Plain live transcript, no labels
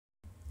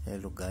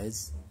Hello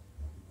guys,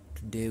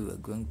 today we are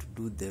going to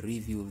do the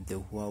review of the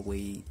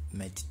Huawei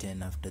Mate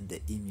 10 after the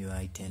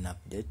Emui 10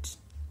 update,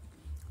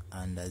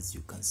 and as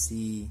you can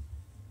see,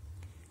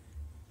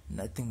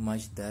 nothing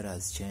much that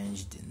has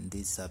changed in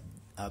this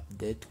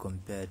update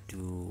compared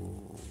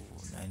to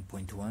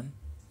 9.1.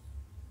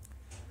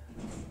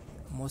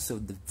 Most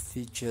of the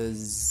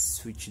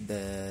features which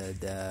they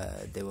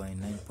were in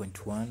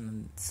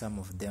 9.1, some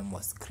of them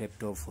were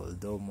scraped off,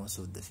 although most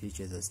of the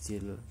features are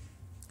still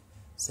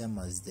same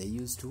as they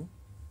used to.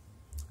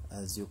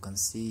 As you can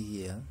see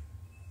here,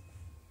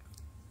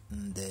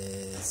 in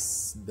the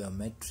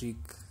biometric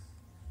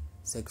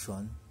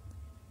section,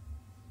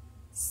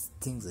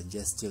 things are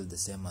just still the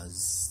same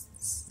as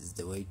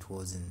the way it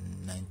was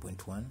in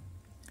 9.1,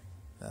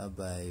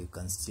 whereby you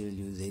can still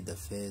use either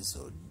face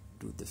or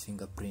do the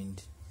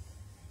fingerprint.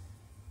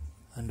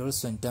 And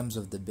also in terms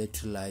of the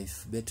battery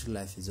life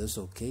is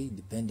also okay.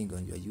 Depending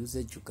on your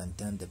usage, you can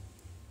turn the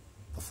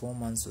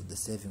performance or the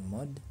saving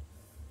mode,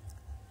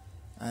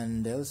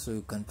 and also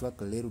you can track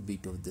a little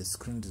bit of the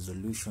screen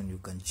resolution. You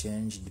can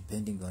change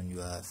depending on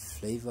your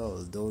flavor,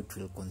 although it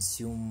will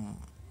consume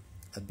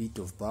a bit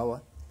of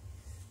power.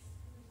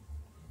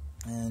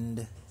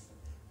 And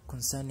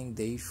concerning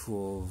the issue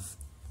of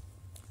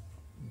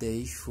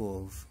the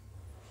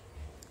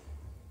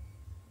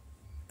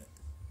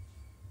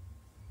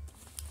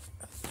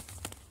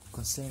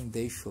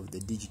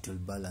digital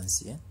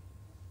balance,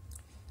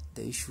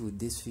 the issue with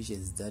this feature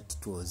is that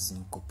it was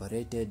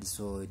incorporated,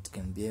 so you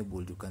can be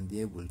able to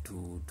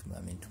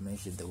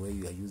measure the way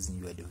you are using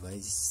your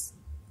device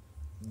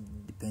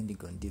depending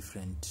on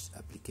different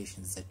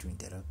applications that you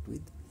interact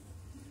with.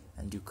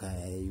 And you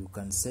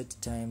can set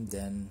time,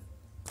 then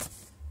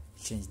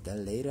change that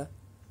later.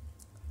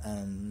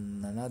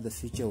 And another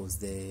feature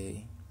was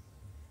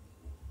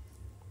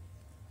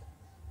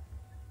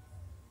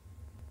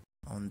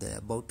on the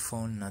about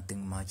phone,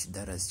 nothing much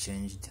that has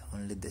changed,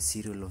 only the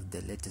serial of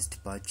the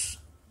latest patch.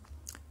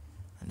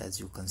 And as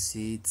you can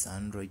see, it's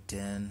Android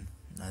 10,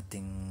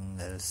 nothing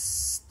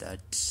else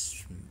that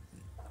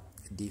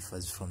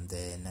differs from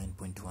the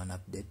 9.1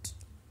 update.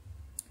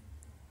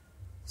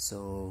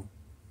 So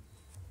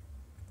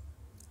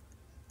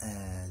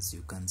as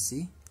you can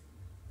see,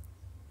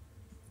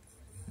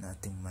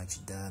 nothing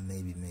much there,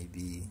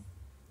 maybe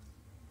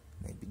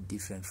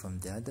different from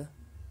the other.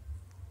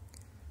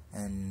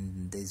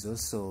 And there's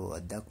also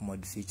a dark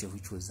mode feature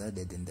which was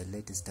added in the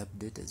latest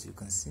update, as you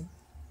can see.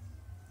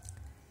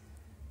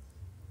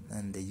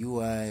 And the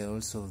UI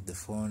also of the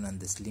phone and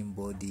the slim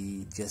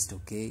body, just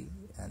okay.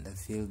 And I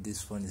feel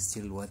this phone is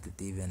still worth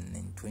it even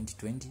in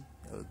 2020,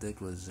 although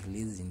it was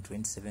released in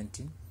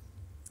 2017.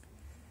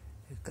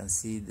 You can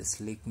see the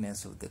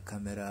sleekness of the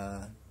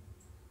camera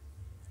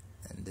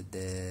and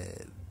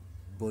the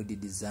body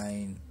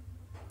design,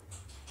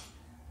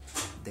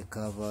 the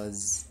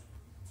covers,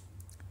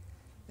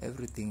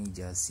 everything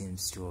just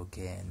seems to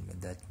okay, and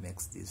that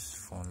makes this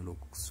phone look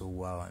so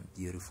wow and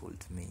beautiful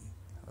to me,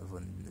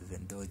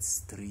 even though it's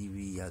 3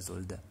 years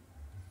older.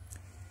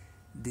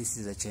 This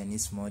is a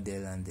Chinese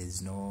model, and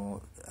there's no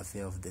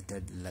affair of the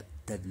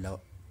third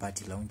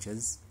party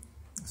launchers.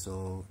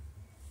 So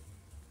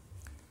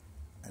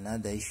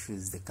another issue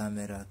is the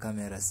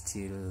camera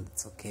still,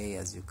 it's okay.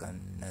 As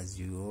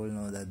you all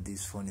know that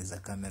this phone is a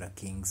camera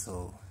king,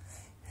 so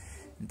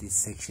this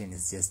section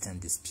is just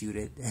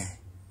undisputed.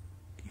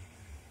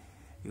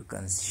 You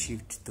can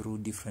shift through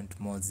different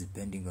modes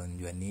depending on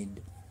your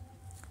need.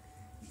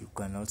 You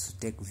can also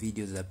take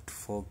videos up to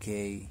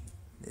 4K.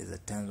 There's a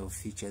ton of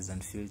features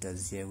and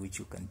filters here which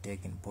you can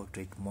take in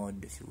portrait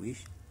mode if you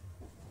wish.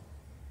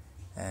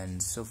 And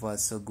so far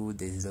so good.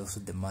 There is also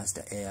the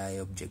master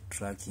AI object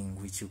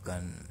tracking, which you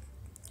can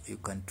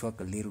track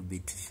a little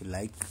bit if you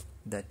like.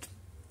 That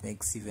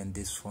makes even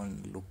this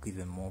phone look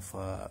even more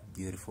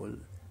beautiful.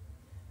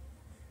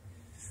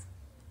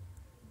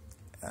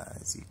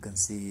 As you can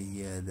see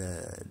here,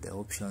 the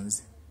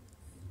options.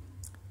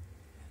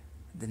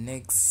 The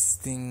next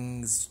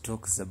thing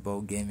talks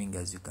about gaming.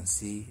 As you can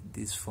see,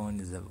 this phone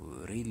is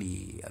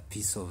really a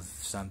piece of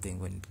something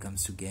when it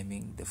comes to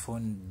gaming. The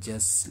phone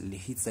just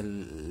hits a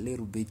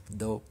little bit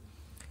though,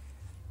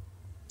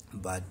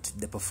 but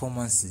the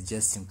performance is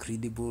just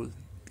incredible,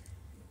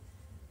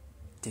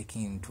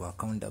 taking into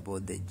account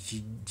about the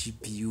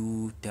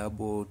GPU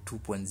Turbo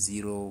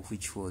 2.0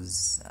 which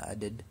was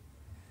added.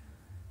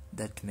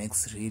 That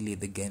makes really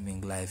the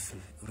gaming life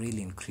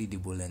really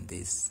incredible in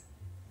this.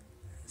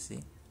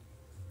 See?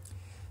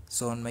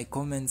 So on my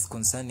comments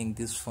concerning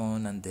this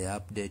phone and the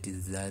update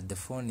is that the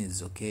phone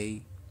is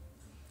okay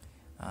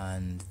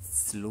and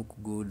it's look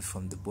good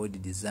from the body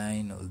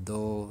design,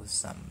 although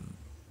some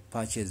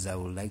patches I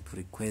would like to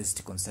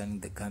request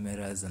concerning the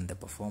cameras and the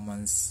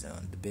performance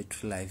and the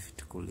battery life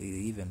to could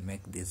even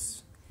make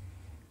this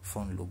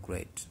phone look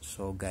great.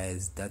 So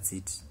guys, that's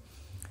it.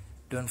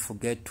 Don't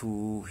forget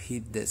to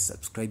hit the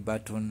subscribe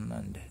button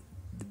and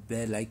the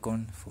bell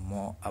icon for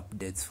more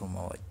updates from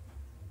our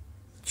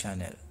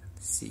channel.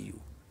 See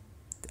you.